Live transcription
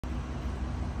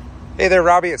Hey there,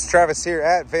 Robbie. It's Travis here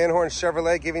at Van Horn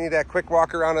Chevrolet, giving you that quick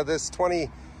walk around of this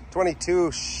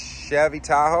 2022 Chevy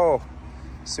Tahoe.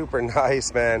 Super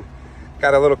nice, man.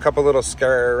 Got a couple little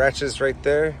scratches right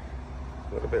there,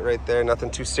 a little bit right there.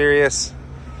 Nothing too serious.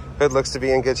 Hood looks to be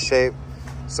in good shape.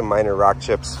 Some minor rock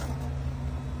chips.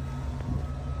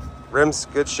 Rims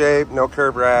good shape, no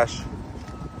curb rash.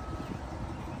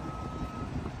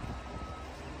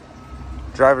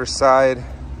 Driver's side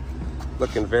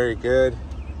looking very good.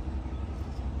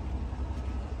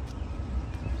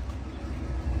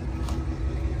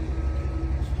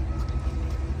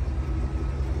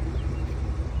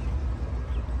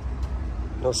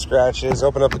 No scratches.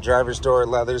 Open up the driver's door.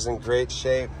 Leather's in great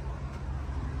shape.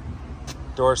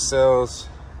 Door sills.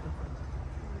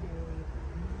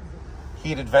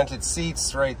 Heated vented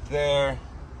seats right there.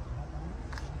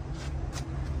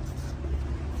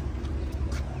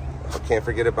 Can't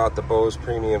forget about the Bose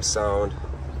premium sound.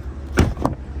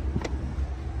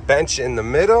 Bench in the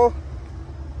middle.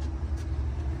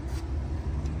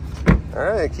 All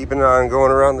right, keeping on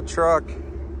going around the truck.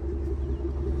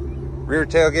 Rear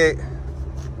tailgate.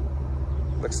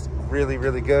 Looks really,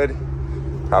 really good.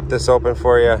 Pop this open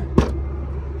for you.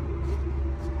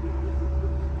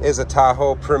 Is a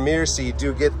Tahoe Premier, so you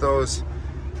do get those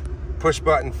push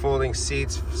button folding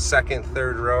seats, second,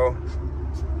 third row.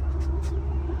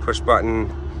 Push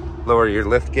button, lower your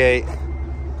lift gate.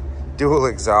 Dual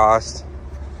exhaust,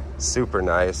 super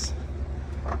nice.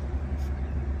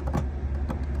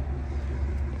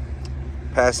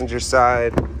 Passenger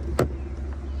side,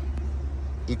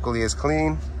 equally as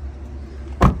clean.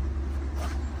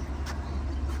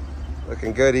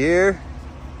 Looking good here.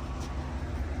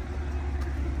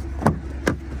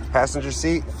 Passenger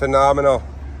seat, phenomenal.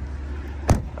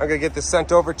 I'm gonna get this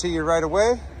sent over to you right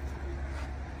away.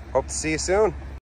 Hope to see you soon.